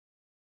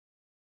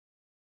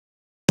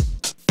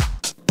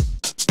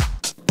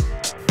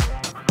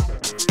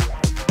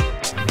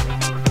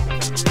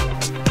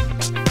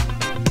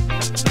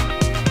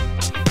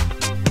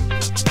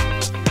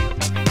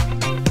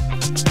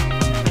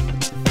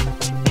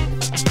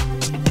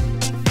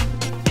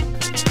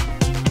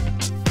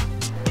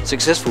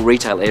Successful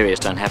retail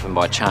areas don't happen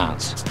by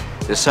chance.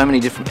 There's so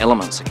many different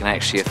elements that can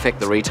actually affect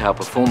the retail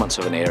performance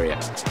of an area.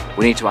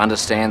 We need to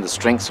understand the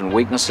strengths and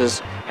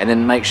weaknesses and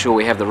then make sure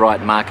we have the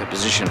right market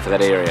position for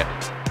that area.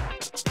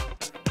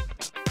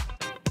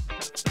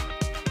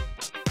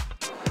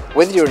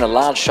 Whether you're in a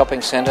large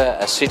shopping centre,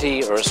 a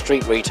city or a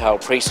street retail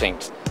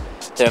precinct,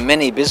 there are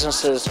many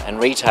businesses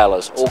and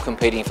retailers all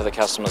competing for the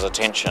customer's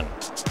attention.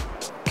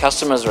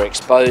 Customers are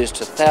exposed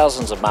to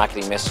thousands of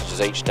marketing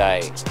messages each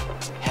day.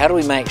 How do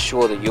we make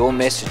sure that your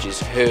message is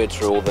heard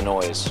through all the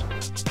noise?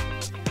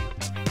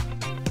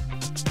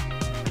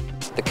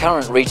 The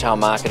current retail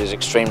market is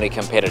extremely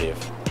competitive.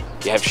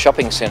 You have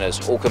shopping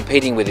centres all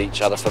competing with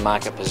each other for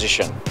market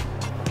position.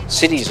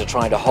 Cities are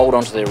trying to hold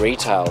on to their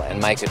retail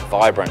and make it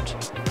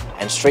vibrant,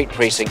 and street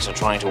precincts are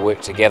trying to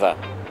work together.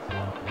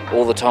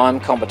 All the time,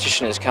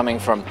 competition is coming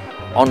from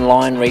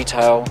online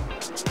retail,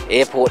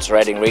 airports are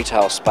adding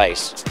retail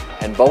space,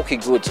 and bulky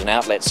goods and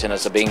outlet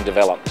centres are being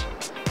developed.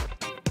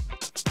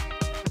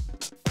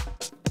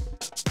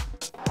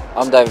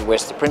 I'm David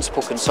West, the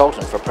Principal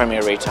Consultant for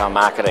Premier Retail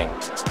Marketing.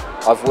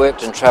 I've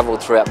worked and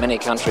travelled throughout many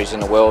countries in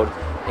the world,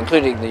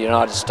 including the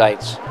United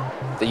States,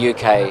 the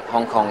UK,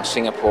 Hong Kong,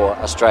 Singapore,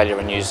 Australia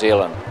and New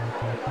Zealand.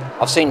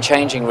 I've seen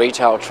changing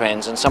retail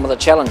trends and some of the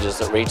challenges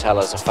that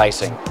retailers are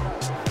facing.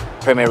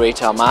 Premier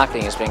Retail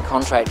Marketing has been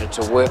contracted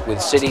to work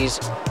with cities,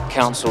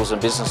 councils and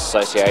business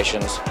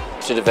associations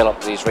to develop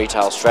these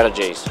retail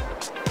strategies.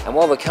 And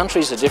while the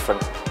countries are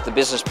different, the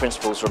business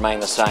principles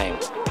remain the same.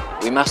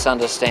 We must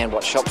understand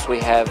what shops we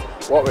have,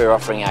 what we're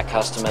offering our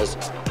customers,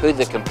 who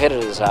the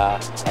competitors are,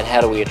 and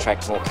how do we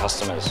attract more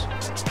customers.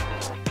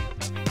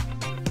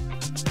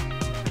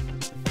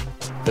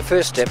 The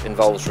first step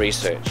involves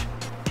research,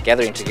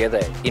 gathering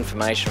together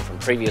information from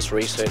previous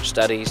research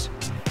studies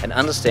and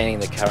understanding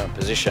the current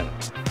position.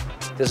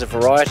 There's a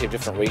variety of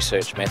different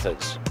research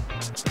methods: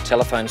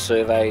 telephone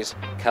surveys,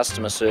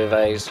 customer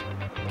surveys,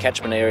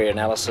 catchment area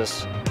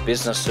analysis,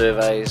 business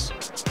surveys,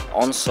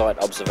 on-site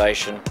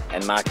observation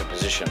and market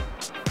position.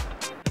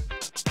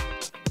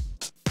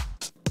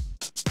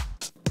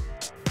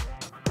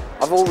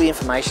 Of all the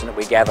information that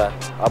we gather,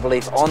 I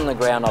believe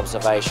on-the-ground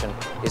observation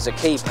is a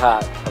key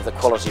part of the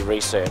quality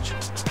research.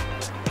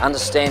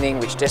 Understanding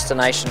which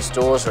destination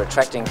stores are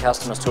attracting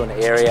customers to an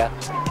area,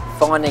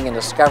 finding and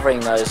discovering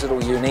those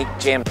little unique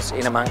gems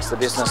in amongst the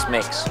business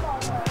mix.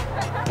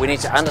 We need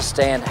to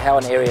understand how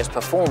an area is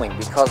performing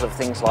because of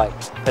things like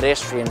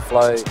pedestrian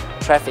flow,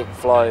 traffic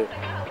flow,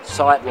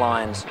 sight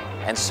lines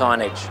and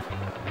signage.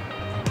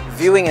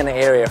 Viewing an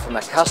area from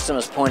a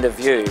customer's point of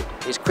view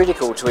is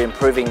critical to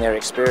improving their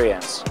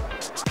experience.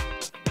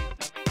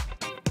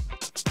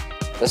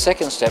 The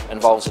second step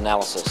involves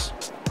analysis.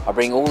 I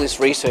bring all this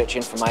research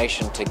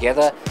information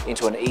together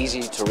into an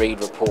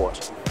easy-to-read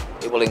report.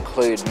 It will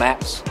include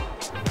maps,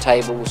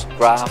 tables,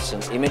 graphs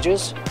and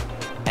images,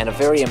 and a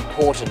very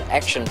important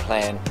action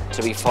plan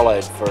to be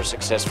followed for a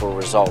successful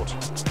result.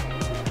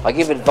 I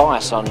give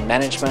advice on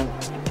management,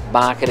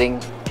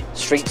 marketing,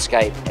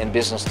 streetscape and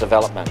business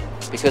development,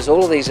 because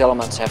all of these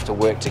elements have to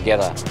work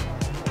together.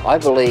 I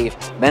believe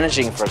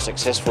managing for a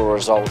successful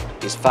result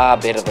is far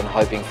better than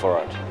hoping for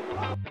it.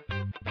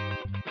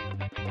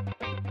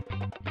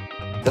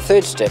 The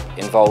third step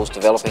involves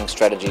developing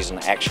strategies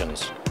and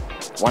actions.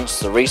 Once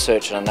the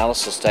research and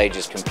analysis stage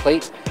is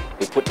complete,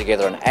 we put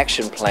together an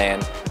action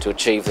plan to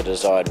achieve the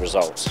desired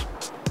results.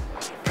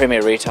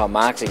 Premier Retail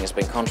Marketing has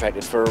been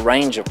contracted for a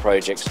range of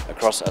projects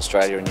across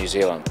Australia and New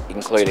Zealand,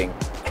 including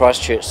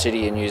Christchurch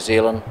City in New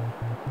Zealand,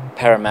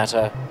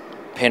 Parramatta,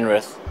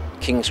 Penrith,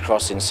 King's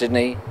Cross in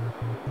Sydney,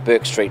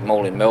 Bourke Street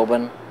Mall in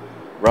Melbourne,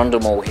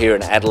 Rondell Mall here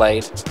in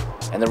Adelaide,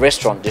 and the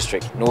Restaurant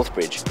District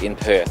Northbridge in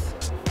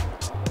Perth.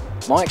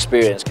 My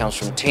experience comes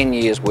from 10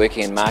 years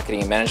working in marketing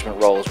and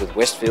management roles with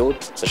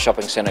Westfield, the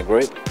shopping centre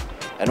group,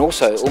 and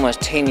also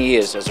almost 10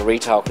 years as a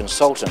retail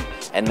consultant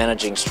and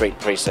managing street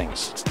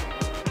precincts.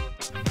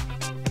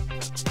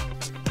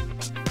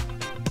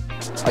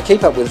 I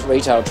keep up with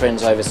retail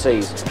trends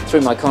overseas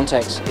through my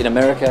contacts in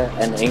America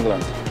and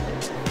England.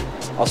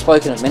 I've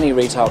spoken at many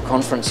retail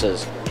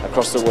conferences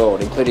across the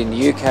world, including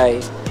the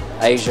UK,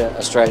 Asia,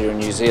 Australia and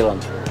New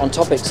Zealand, on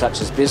topics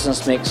such as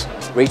business mix,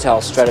 retail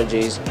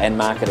strategies and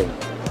marketing.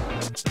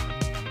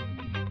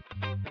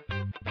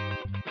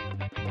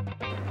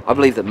 I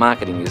believe that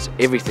marketing is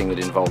everything that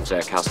involves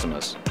our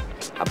customers.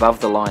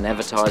 Above-the-line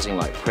advertising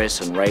like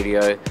press and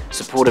radio,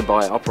 supported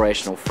by an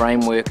operational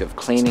framework of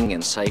cleaning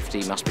and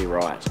safety, must be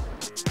right.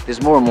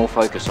 There's more and more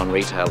focus on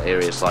retail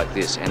areas like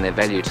this and their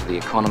value to the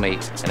economy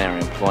and our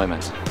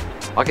employment.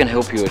 I can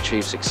help you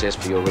achieve success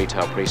for your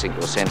retail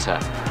precinct or centre.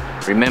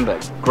 Remember,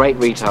 great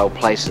retail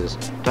places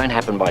don't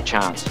happen by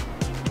chance.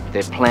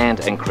 They're planned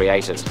and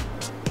created.